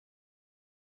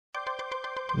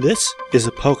This is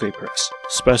a PokePress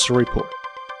Special Report.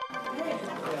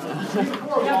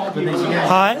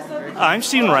 Hi, I'm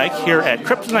Stephen Reich here at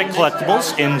Kryptonite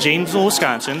Collectibles in Janesville,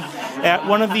 Wisconsin at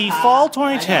one of the Fall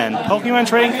 2010 Pokemon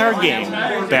Trading Card Game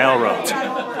Battle Roads.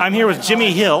 I'm here with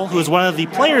Jimmy Hill, who is one of the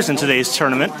players in today's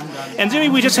tournament. And Jimmy,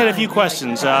 we just had a few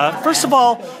questions. First of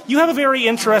all, you have a very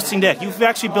interesting deck. You've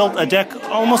actually built a deck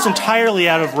almost entirely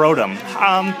out of Rotom.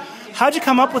 How'd you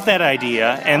come up with that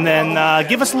idea? And then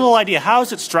give us a little idea. How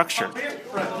is it structured?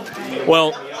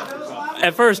 Well,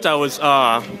 at first I was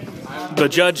the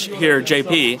judge here,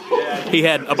 JP. He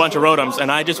had a bunch of Rotoms, and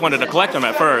I just wanted to collect them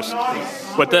at first.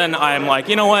 But then I'm like,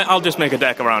 you know what? I'll just make a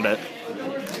deck around it.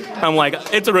 I'm like,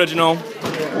 it's original.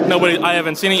 I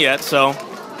haven't seen it yet, so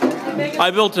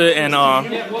I built it, and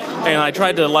I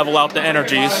tried to level out the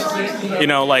energies. You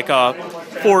know, like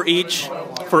 4 each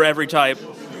for every type.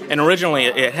 And originally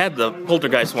it had the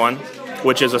Poltergeist one,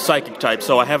 which is a psychic type,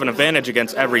 so I have an advantage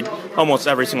against almost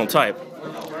every single type.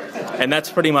 And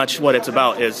that's pretty much what it's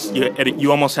about, is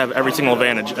you almost have every single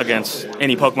advantage against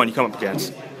any Pokemon you come up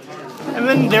against. And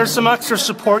then there's some extra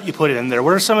support you put in there.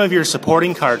 What are some of your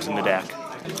supporting cards in the deck?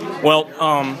 Well,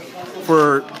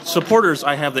 for supporters,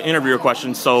 I have the interviewer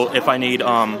questions, so if I need,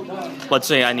 let's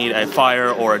say I need a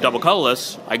fire or a double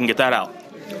colorless, I can get that out.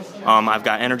 I've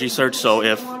got energy search, so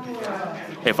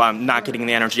if I'm not getting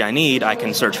the energy I need, I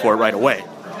can search for it right away.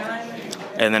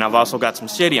 And then I've also got some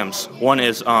stadiums. One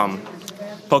is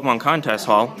Pokemon Contest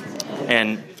Hall,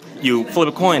 and you flip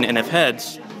a coin, and if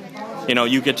heads, you know,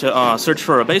 you get to search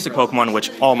for a basic Pokemon,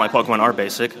 which all my Pokemon are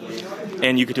basic,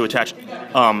 and you get to attach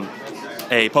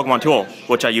a Pokemon tool,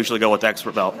 which I usually go with the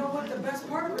Expert Belt.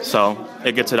 So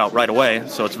it gets it out right away,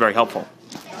 so it's very helpful.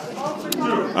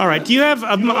 All right. Do you have,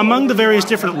 among the various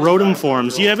different Rotom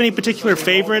forms, do you have any particular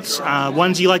favorites,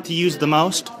 ones you like to use the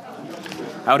most?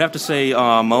 I would have to say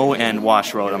Mow and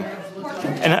Wash Rotom.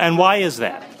 And why is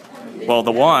that? Well,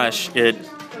 the Wash, it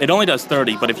only does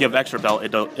 30, but if you have Extra Belt,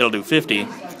 it'll do 50,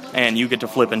 and you get to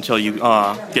flip until you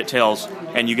get Tails,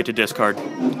 and you get to discard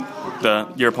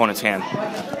your opponent's hand.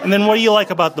 And then what do you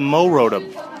like about the Mow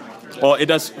Rotom? Well, it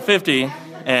does 50,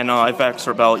 and if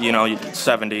Extra Belt, you know,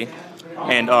 70.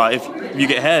 And if you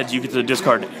get heads, you get to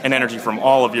discard an energy from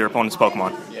all of your opponent's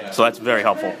Pokemon. So that's very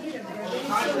helpful.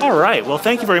 All right. Well,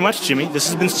 thank you very much, Jimmy. This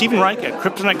has been Stephen Reich at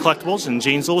Kryptonite Collectibles in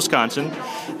Janesville, Wisconsin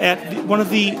at one of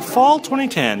the Fall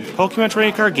 2010 Pokemon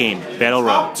Trading Card Game Battle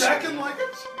Roads.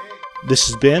 This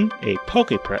has been a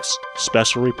PokePress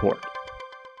Special Report.